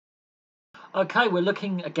Okay, we're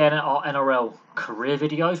looking again at our NRL career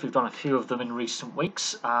videos. We've done a few of them in recent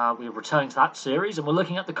weeks. We're returning to that series, and we're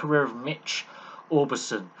looking at the career of Mitch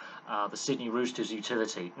Aubusson, the Sydney Roosters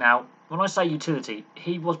utility. Now, when I say utility,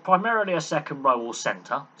 he was primarily a second row or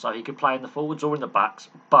centre, so he could play in the forwards or in the backs,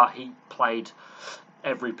 but he played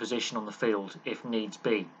every position on the field if needs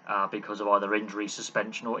be, because of either injury,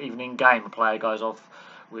 suspension, or even in game. A player goes off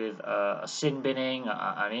with a sin binning,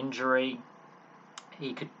 an injury.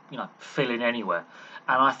 He could, fill in anywhere.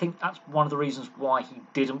 And I think that's one of the reasons why he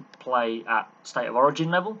didn't play at State of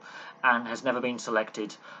Origin level and has never been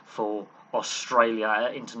selected for Australia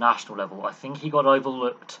at international level. I think he got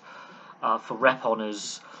overlooked for rep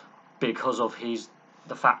honours because of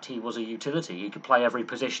the fact he was a utility. He could play every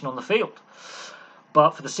position on the field.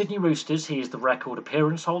 But for the Sydney Roosters, he is the record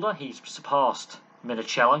appearance holder. He's surpassed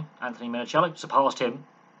Anthony Minicello, surpassed him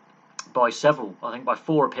by several, I think by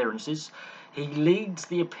 4 appearances. He leads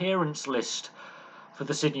the appearance list for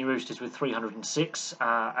the Sydney Roosters with 306.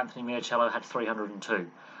 Anthony Minicello had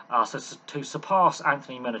 302. So to surpass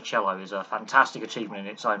Anthony Minicello is a fantastic achievement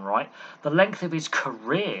in its own right. The length of his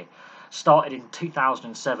career started in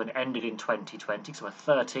 2007, ended in 2020, so a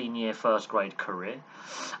 13-year first grade career.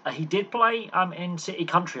 He did play in City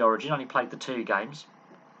Country Origin, only played the 2 games,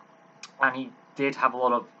 and he did have a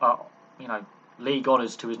lot of league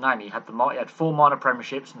honours to his name. He had 4 minor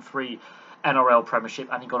premierships and 3 NRL Premiership,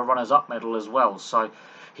 and he got a runners-up medal as well. So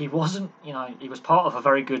he wasn't, he was part of a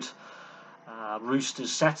very good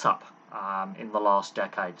Roosters setup in the last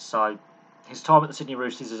decade. So his time at the Sydney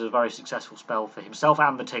Roosters is a very successful spell for himself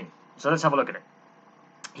and the team. So let's have a look at it.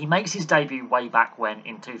 He makes his debut way back when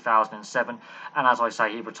in 2007, and as I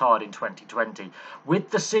say, he retired in 2020. With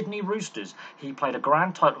the Sydney Roosters, he played a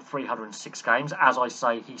grand total of 306 games. As I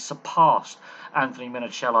say, he surpassed Anthony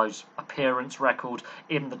Minicello's appearance record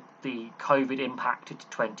in the COVID-impacted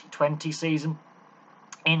 2020 season.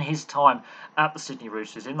 In his time at the Sydney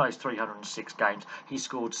Roosters, in those 306 games, he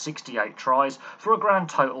scored 68 tries for a grand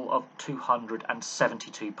total of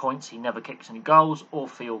 272 points. He never kicked any goals or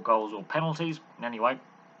field goals or penalties in any way.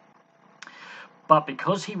 But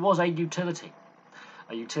because he was a utility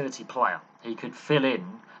player, he could fill in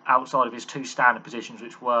outside of his 2 standard positions,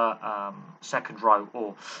 which were second row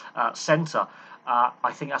or centre.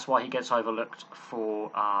 I think that's why he gets overlooked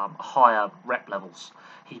for higher rep levels.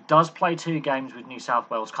 He does play 2 games with New South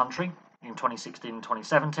Wales Country in 2016 and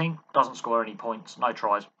 2017. Doesn't score any points, no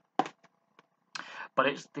tries. But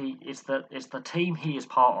it's the team he is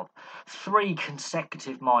part of. 3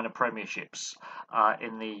 consecutive minor premierships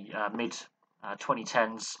in the mid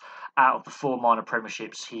 2010s. Out of the 4 minor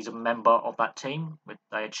premierships, he's a member of that team.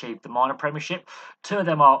 They achieved the minor premiership. 2 of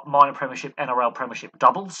them are minor premiership, NRL premiership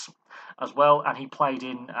doubles as well, and he played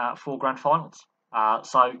in 4 grand finals.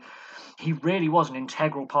 So he really was an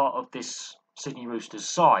integral part of this Sydney Roosters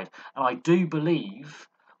side, and I do believe,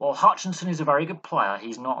 while Hutchinson is a very good player,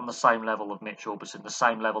 he's not on the same level of Mitch Aubusson, the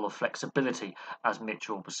same level of flexibility as Mitch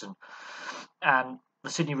Aubusson. And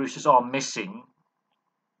the Sydney Roosters are missing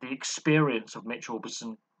the experience of Mitch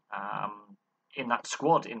Aubusson in that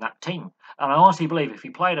squad, in that team. And I honestly believe if he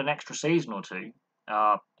played an extra season or 2,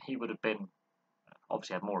 he would have been,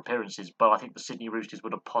 obviously had more appearances, but I think the Sydney Roosters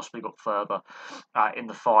would have possibly got further in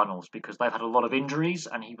the finals because they've had a lot of injuries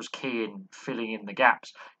and he was key in filling in the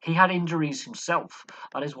gaps. He had injuries himself.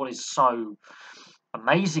 That is what is so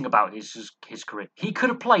amazing about his career. He could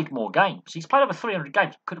have played more games. He's played over 300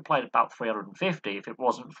 games. Could have played about 350 if it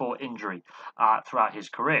wasn't for injury throughout his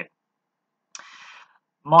career.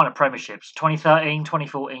 Minor premierships, 2013,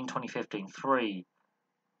 2014, 2015, 3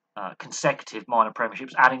 consecutive minor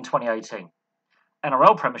premierships, adding 2018.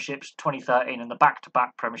 NRL premierships, 2013, and the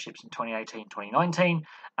back-to-back premierships in 2018, 2019,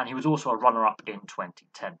 and he was also a runner-up in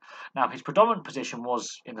 2010. Now, his predominant position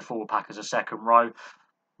was in the forward pack as a second row,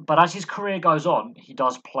 but as his career goes on, he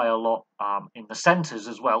does play a lot in the centres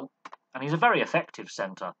as well, and he's a very effective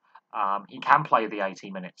centre. He can play the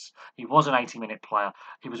 80 minutes. He was an 80-minute player.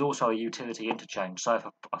 He was also a utility interchange, so if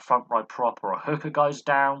a front row prop or a hooker goes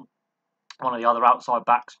down, one of the other outside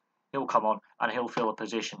backs, he'll come on and he'll fill a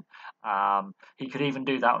position. He could even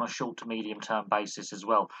do that on a short to medium term basis as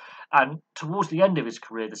well. And towards the end of his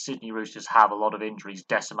career, the Sydney Roosters have a lot of injuries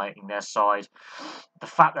decimating their side. The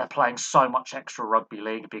fact they're playing so much extra rugby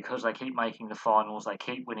league because they keep making the finals, they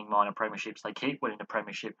keep winning minor premierships, they keep winning the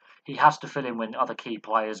premiership. He has to fill in when other key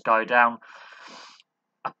players go down.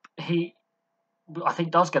 I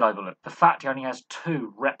think does get overlooked. The fact he only has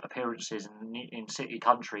 2 rep appearances in City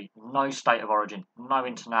Country, no State of Origin, no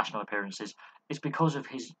international appearances, is because of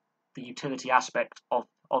the utility aspect of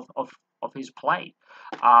of his play.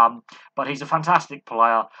 But he's a fantastic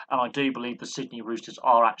player, and I do believe the Sydney Roosters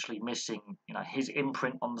are actually missing, his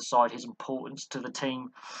imprint on the side, his importance to the team.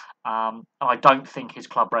 And I don't think his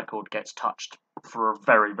club record gets touched for a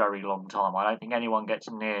very, very long time. I don't think anyone gets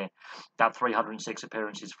near that 306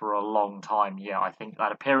 appearances for a long time. Yeah, I think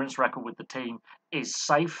that appearance record with the team is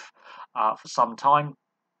safe for some time.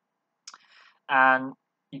 And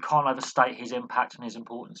you can't overstate his impact and his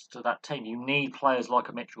importance to that team. You need players like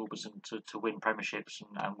a Mitch Aubusson to win premierships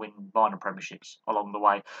and win Minor Premierships along the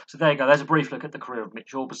way. So there you go. There's a brief look at the career of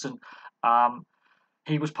Mitch Aubusson.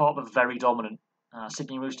 He was part of a very dominant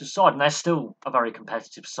Sydney Roosters side, and they're still a very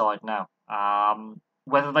competitive side now.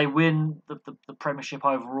 Whether they win the Premiership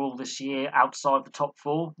overall this year outside the top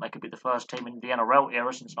four, they could be the first team in the NRL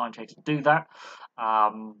era since 1980 to do that.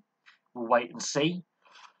 We'll wait and see.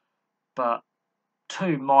 But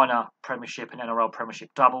 2 minor Premiership and NRL Premiership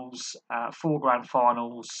doubles, 4 grand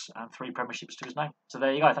finals, and 3 Premierships to his name. So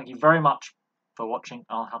there you go. Thank you very much for watching.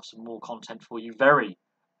 I'll have some more content for you very,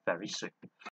 very soon.